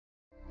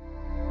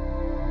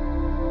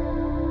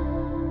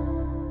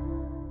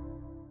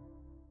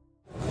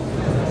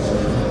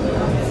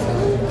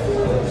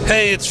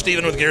Hey, it's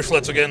Steven with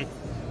Gearslutz again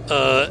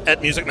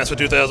at Musikmesse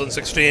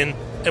 2016,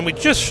 and we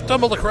just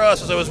stumbled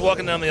across, as I was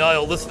walking down the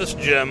aisle, this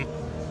gem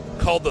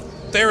called the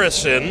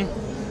Theresyn.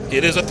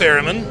 It is a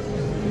Theremin,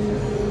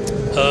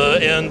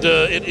 and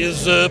it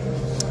is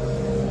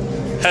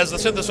has the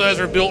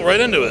synthesizer built right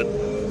into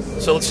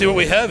it. So let's see what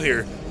we have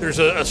here. There's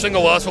a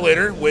single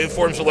oscillator,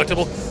 waveform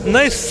selectable,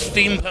 nice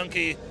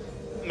steampunky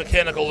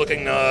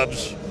mechanical-looking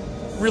knobs,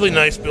 really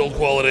nice build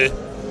quality,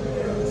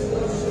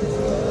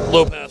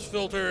 low-pass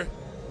filter,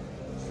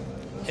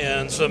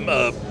 and some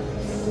kind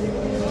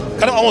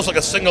of almost like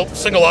a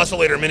single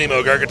oscillator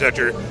mini-moog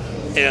architecture,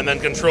 and then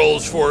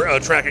controls for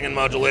tracking and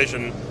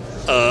modulation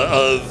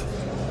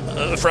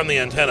from the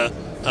antenna.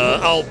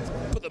 I'll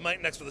put the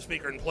mic next to the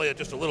speaker and play it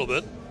just a little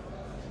bit.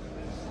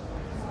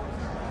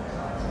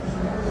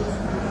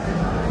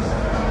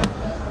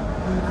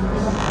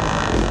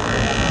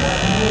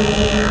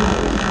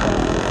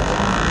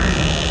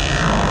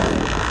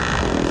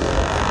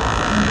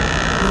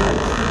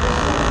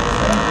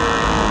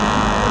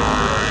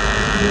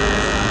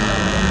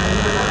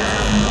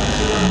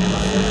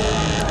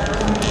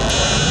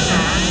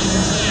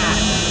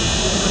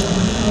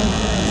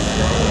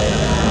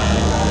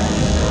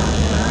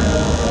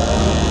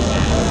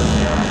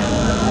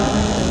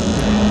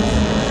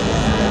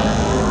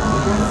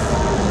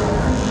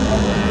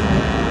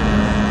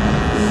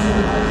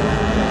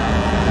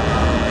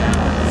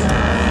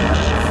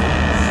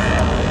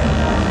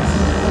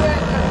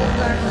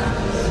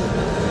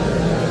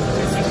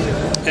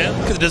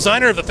 The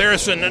designer of the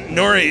Theresyn,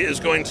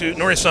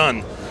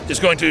 Nori-san, is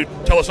going to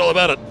tell us all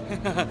about it.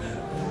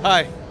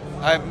 Hi,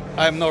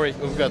 I'm Nori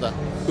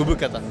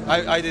Ubukota.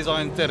 I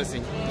designed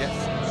Theresyn. Yes.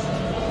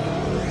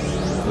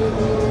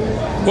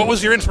 What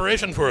was your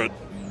inspiration for it?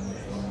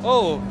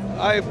 Oh,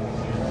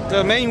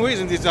 the main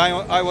reason is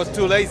I was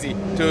too lazy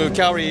to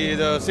carry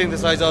the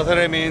synthesizer,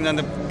 Theremin, and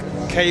the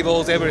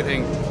cables,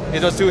 everything.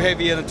 It was too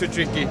heavy and too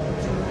tricky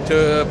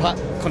to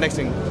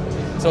connecting.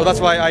 So that's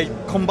why I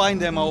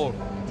combined them all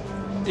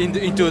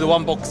into the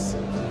one box.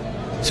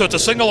 So it's a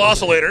single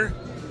oscillator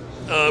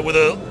with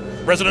a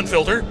resonant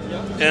filter,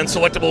 yeah, and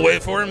selectable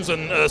waveforms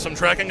and some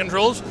tracking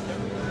controls.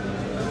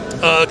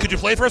 Yeah. Could you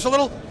play for us a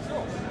little?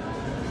 Sure.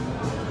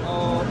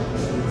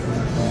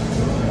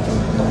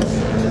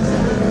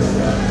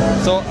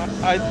 So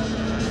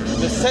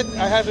the set,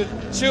 I have to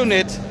tune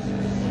it.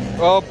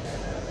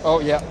 Oh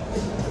yeah.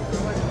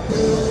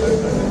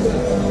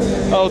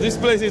 Oh, this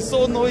place is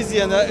so noisy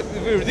and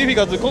very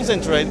difficult to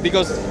concentrate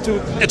because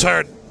it's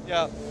hard.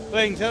 Yeah,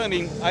 playing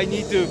Theremin, I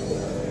need to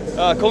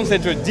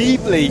concentrate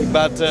deeply,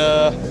 but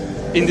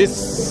in this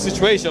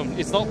situation,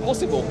 it's not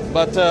possible.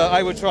 But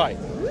I will try.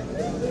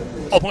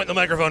 I'll point the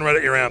microphone right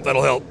at your amp.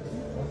 That'll help.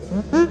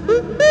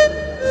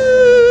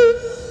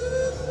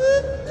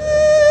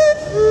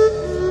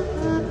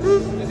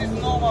 This is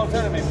normal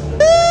Theremin,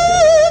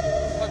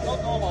 but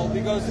not normal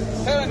because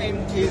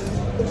Theremin is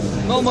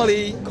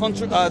normally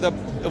the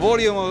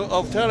volume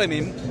of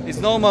Theremin is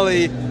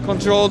normally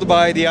controlled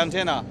by the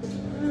antenna.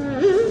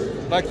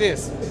 Like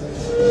this.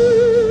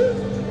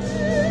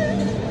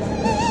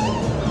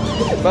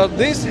 But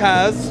this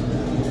has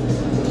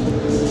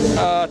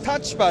a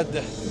touchpad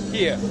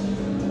here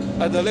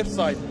at the left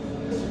side.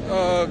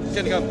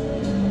 Can you come?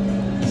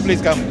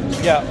 Please come.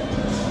 Yeah.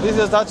 This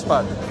is a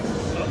touchpad.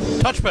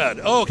 Touchpad.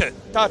 Oh, okay.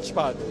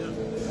 Touchpad.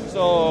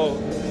 So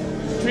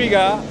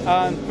trigger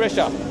and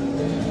pressure.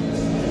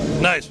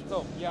 Nice.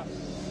 So yeah.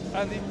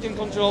 And it can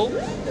control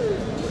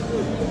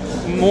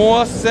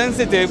more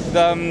sensitive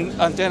than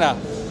antenna.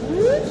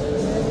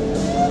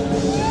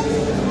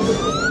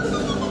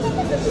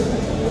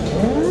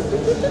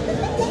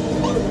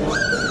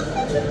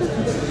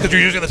 Because you're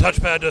using the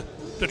touchpad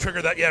to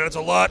trigger that, yeah, and it's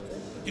a lot.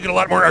 You get a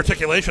lot more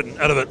articulation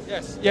out of it.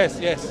 Yes, yes,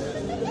 yes.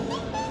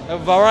 A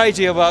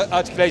variety of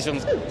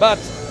articulations, but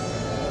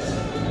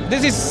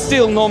this is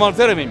still normal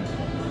Theremin.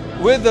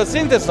 With the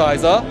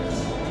synthesizer,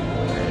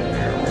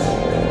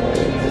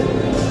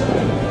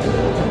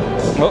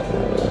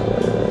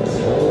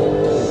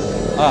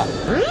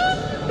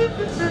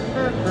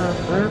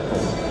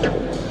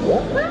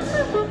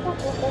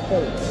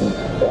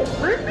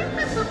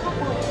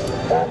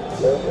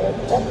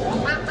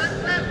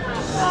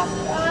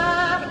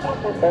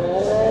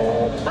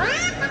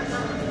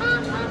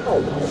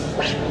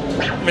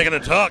 Making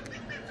it talk.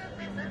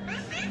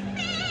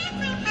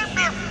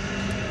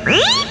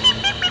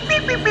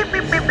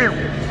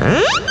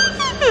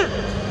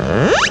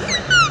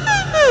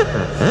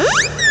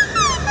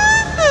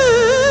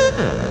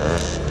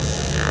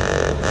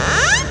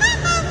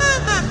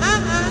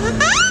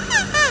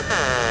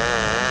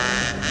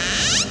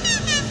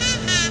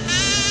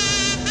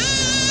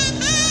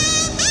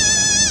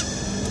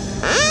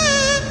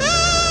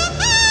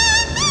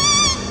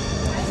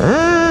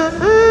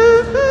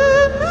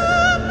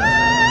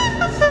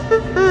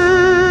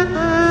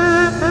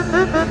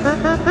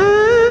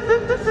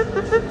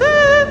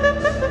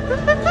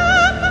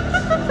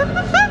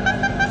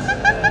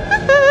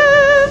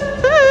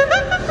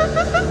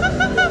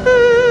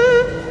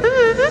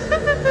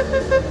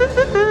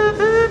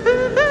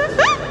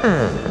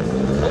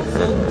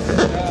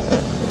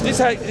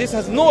 this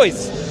has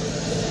noise,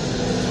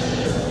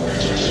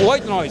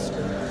 white noise.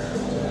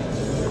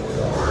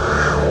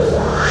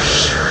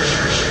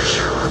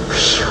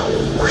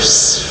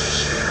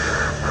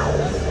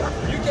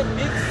 You can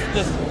mix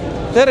the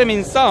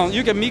Theremin sound.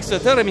 You can mix the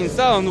Theremin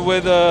sound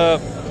with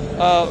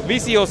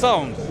VCO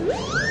sound.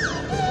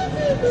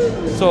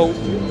 So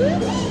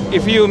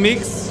if you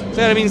mix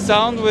Theremin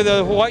sound with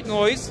a white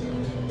noise,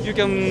 you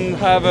can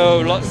have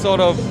a sort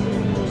of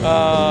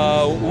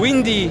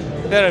windy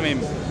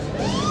Theremin.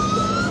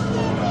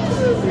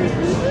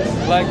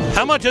 Like,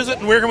 how much is it,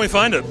 and where can we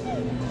find it?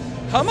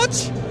 How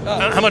much?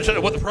 How much?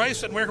 What the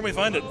price, and where can we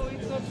find it?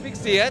 It's not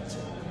fixed yet,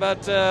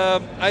 but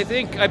I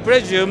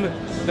presume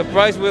the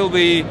price will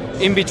be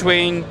in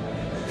between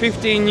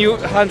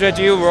 1,500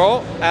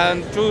 euro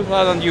and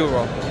 2,000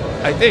 euro.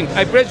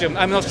 I presume.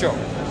 I'm not sure.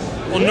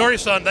 Well,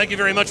 Nori-san, thank you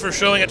very much for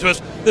showing it to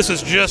us. This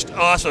is just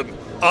awesome.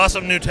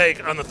 Awesome new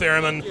take on the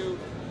Theremin.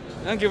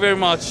 Thank you very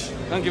much.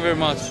 Thank you very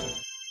much.